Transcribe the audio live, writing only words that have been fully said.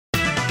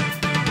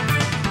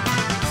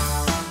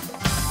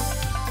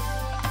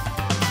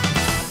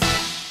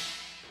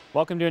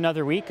Welcome to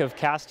another week of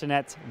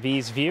Castanet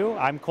Vees View.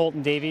 I'm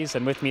Colton Davies,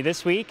 and with me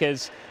this week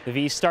is the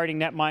Vees starting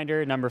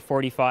netminder, number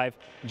 45,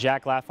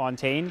 Jack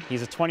LaFontaine.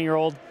 He's a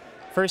 20-year-old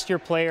first-year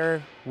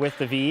player with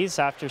the Vees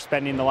after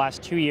spending the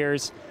last 2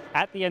 years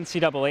at the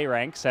NCAA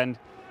ranks. And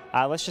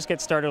let's just get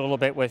started a little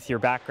bit with your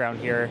background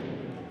here,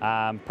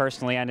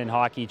 personally and in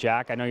hockey,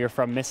 Jack. I know you're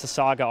from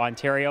Mississauga,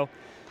 Ontario.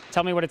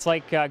 Tell me what it's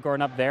like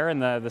growing up there in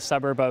the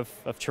suburb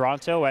of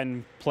Toronto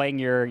and playing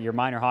your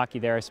minor hockey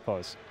there, I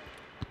suppose.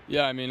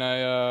 Yeah, I mean,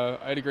 I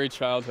had a great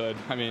childhood.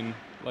 I mean,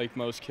 like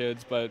most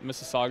kids, but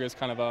Mississauga is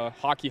kind of a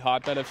hockey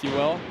hotbed, if you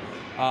will.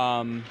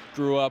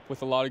 Grew up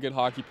with a lot of good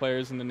hockey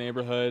players in the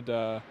neighborhood.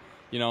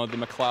 You know, the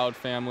McLeod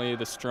family,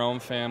 the Strome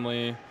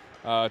family,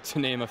 to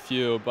name a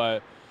few.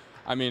 But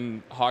I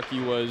mean,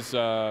 hockey was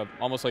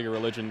almost like a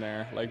religion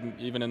there. Like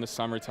even in the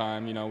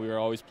summertime, you know, we were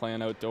always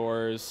playing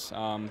outdoors.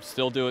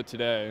 Still do it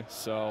today.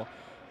 So.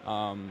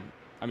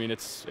 I mean,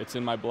 it's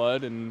in my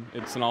blood, and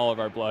it's in all of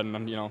our blood.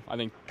 And you know, I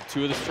think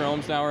 2 of the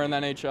Stromes now are in the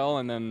NHL,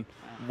 and then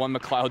 1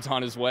 McLeod's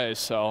on his way.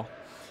 So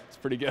it's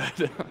pretty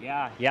good.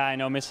 Yeah, I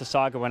know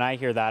Mississauga. When I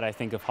hear that, I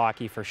think of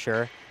hockey for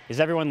sure. Is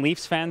everyone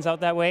Leafs fans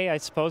out that way? I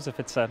suppose if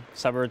it's a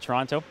suburb of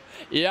Toronto.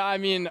 Yeah, I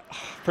mean,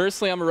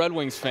 personally, I'm a Red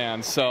Wings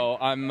fan, so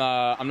I'm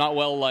not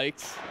well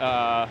liked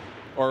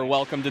or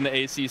welcomed in the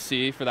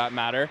ACC for that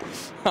matter.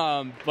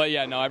 But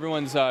yeah, no,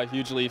 everyone's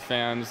huge Leaf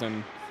fans,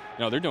 and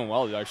you know, they're doing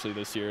well actually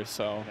this year.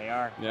 So They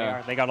are.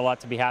 Yeah. They got a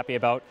lot to be happy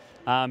about.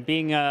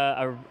 Being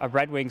a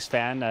Red Wings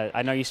fan,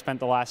 I know you spent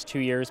the last 2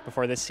 years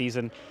before this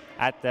season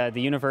at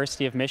the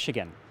University of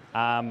Michigan.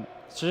 So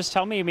just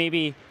tell me,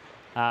 maybe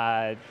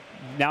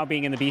now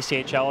being in the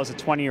BCHL as a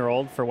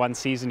 20-year-old for 1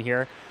 season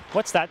here,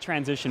 what's that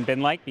transition been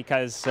like?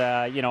 Because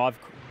you know, of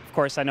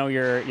course, I know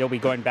you'll be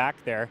going back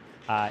there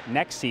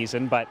next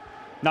season, but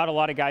not a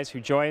lot of guys who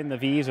join the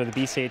Vees or the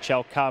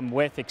BCHL come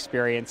with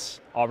experience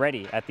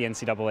already at the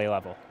NCAA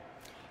level.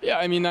 Yeah,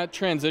 I mean, that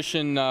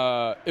transition,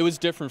 it was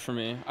different for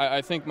me.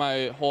 I think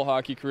my whole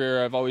hockey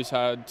career, I've always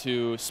had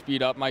to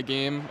speed up my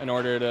game in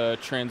order to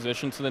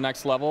transition to the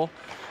next level.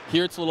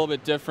 Here it's a little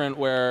bit different,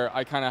 where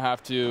I kind of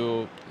have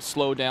to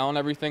slow down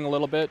everything a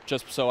little bit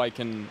just so I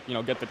can, you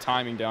know, get the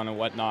timing down and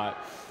whatnot.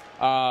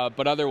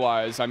 But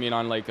otherwise, I mean,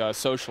 on like a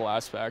social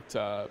aspect,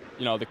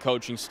 you know, the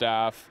coaching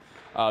staff,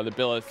 the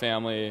Billet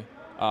family,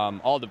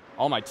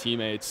 all my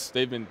teammates,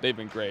 they've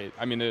been great.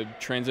 I mean, the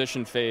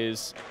transition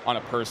phase on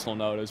a personal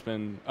note has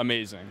been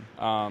amazing.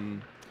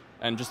 And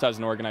just as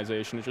an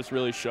organization, it just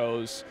really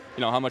shows,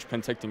 you know, how much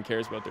Penticton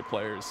cares about their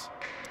players.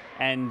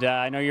 And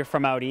I know you're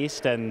from out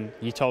east, and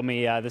you told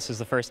me this is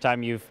the first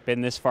time you've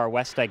been this far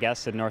west, I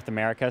guess, in North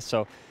America.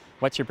 So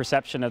what's your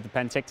perception of the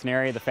Penticton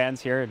area, the fans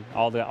here, and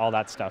all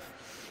that stuff?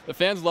 The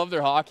fans love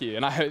their hockey,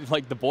 and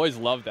the boys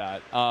love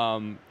that.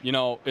 You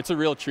know, it's a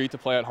real treat to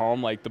play at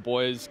home. Like, the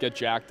boys get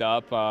jacked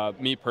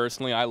up. Me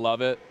personally, I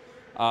love it.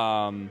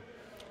 I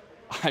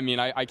mean,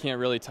 I can't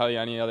really tell you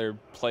any other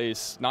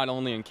place, not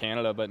only in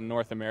Canada, but in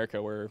North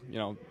America, where, you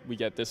know, we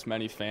get this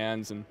many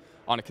fans and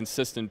on a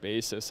consistent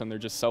basis, and they're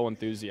just so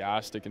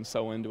enthusiastic and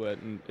so into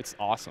it, and it's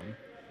awesome.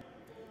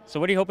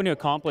 So what are you hoping to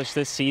accomplish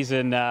this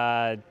season?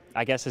 I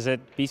guess, is it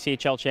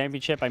BCHL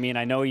championship? I mean,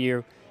 I know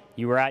you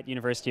were at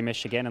University of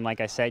Michigan, and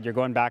like I said, you're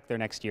going back there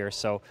next year.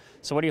 So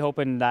what are you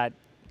hoping that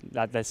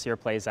this year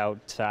plays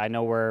out? I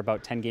know we're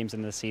about 10 games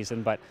into the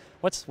season, but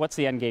what's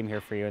the end game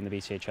here for you in the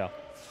BCHL?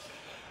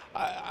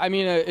 I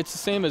mean, it's the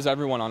same as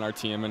everyone on our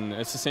team, and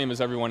it's the same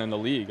as everyone in the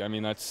league. I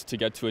mean, that's to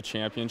get to a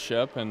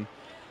championship and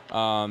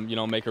you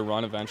know, make a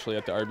run eventually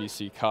at the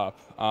RBC Cup.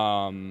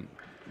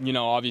 You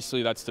know,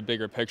 obviously that's the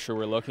bigger picture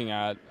we're looking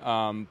at.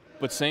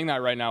 But saying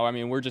that right now, I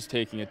mean, we're just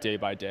taking it day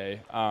by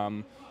day.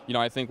 You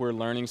know, I think we're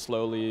learning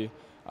slowly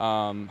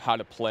how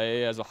to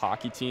play as a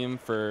hockey team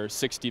for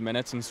 60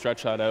 minutes and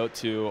stretch that out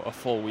to a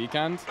full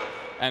weekend.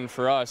 And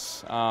for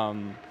us,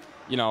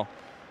 you know,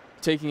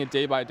 taking it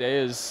day by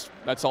day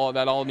that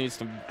all needs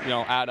to, you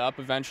know, add up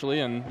eventually.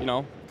 And you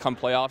know, come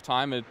playoff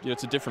time,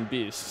 it's a different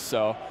beast.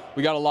 So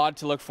we got a lot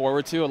to look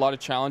forward to, a lot of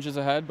challenges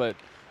ahead. But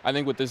I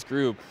think with this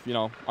group, you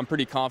know, I'm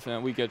pretty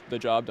confident we get the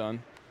job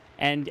done.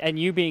 And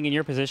you being in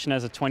your position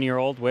as a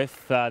 20-year-old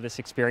with this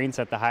experience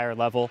at the higher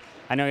level,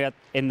 I know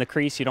in the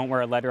crease you don't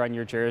wear a letter on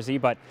your jersey,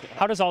 but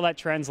how does all that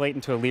translate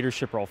into a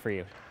leadership role for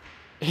you?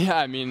 Yeah,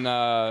 I mean, you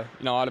know,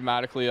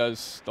 automatically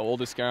as the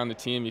oldest guy on the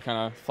team, you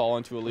kind of fall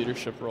into a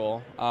leadership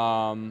role.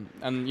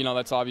 And, you know,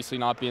 that's obviously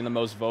not being the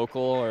most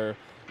vocal or,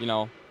 you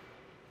know,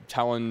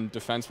 telling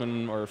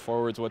defensemen or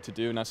forwards what to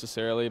do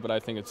necessarily, but I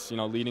think it's, you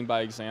know, leading by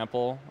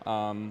example,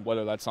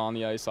 whether that's on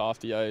the ice, off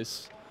the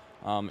ice.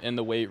 In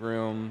the weight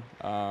room,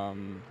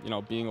 you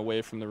know, being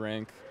away from the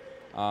rink.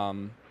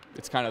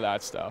 It's kind of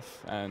that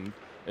stuff. And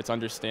it's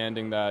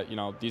understanding that, you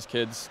know, these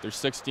kids, they're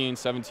 16,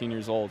 17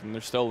 years old, and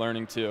they're still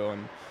learning too.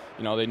 And,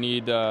 you know, they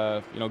need,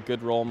 you know,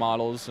 good role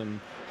models and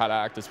how to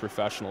act as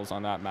professionals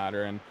on that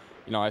matter. And,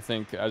 you know, I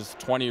think as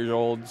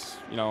 20-year-olds,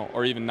 you know,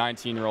 or even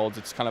 19-year-olds,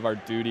 it's kind of our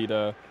duty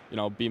to, you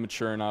know, be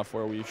mature enough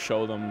where we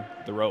show them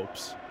the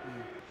ropes.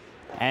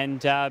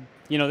 And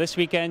you know, this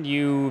weekend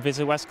you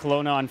visit West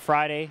Kelowna on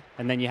Friday,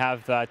 and then you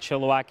have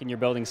Chilliwack in your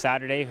building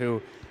Saturday,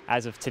 who,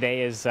 as of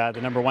today, is the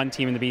 #1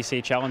 team in the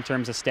BCHL in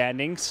terms of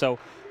standings. So,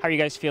 how are you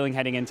guys feeling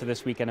heading into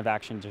this weekend of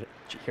action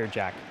here,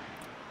 Jack?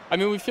 I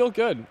mean, we feel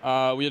good.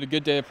 We had a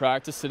good day of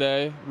practice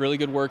today, really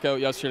good workout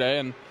yesterday,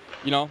 and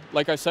you know,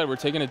 like I said, we're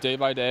taking it day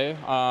by day.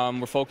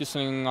 We're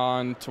focusing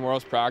on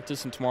tomorrow's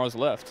practice and tomorrow's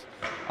lift.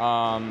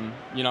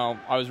 You know,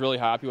 I was really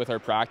happy with our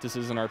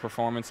practices and our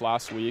performance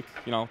last week,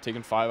 you know,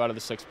 taking 5 out of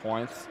the 6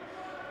 points.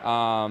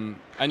 And,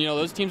 you know,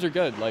 those teams are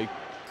good. Like,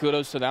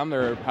 kudos to them.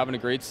 They're having a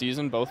great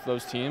season, both of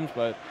those teams.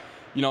 But,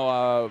 you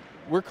know,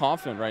 we're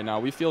confident right now.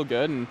 We feel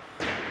good, and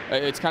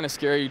it's kind of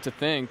scary to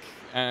think,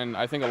 and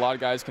I think a lot of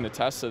guys can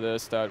attest to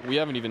this, that we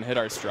haven't even hit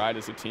our stride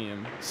as a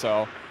team.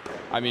 So,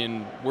 I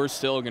mean, we're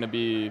still going to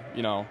be,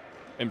 you know,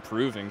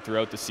 improving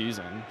throughout the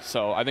season.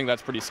 So I think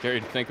that's pretty scary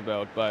to think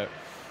about. But,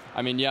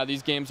 I mean, yeah,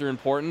 these games are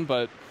important,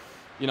 but,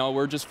 you know,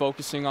 we're just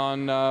focusing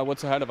on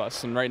what's ahead of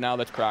us, and right now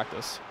that's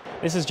practice.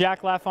 This is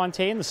Jack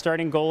LaFontaine, the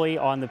starting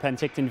goalie on the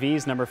Penticton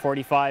Vees, number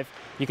 45.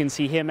 You can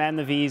see him and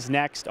the Vees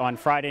next on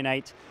Friday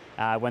night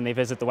when they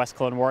visit the West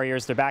Kelowna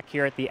Warriors. They're back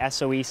here at the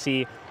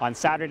SOEC on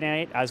Saturday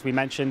night, as we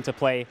mentioned, to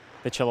play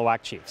the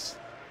Chilliwack Chiefs.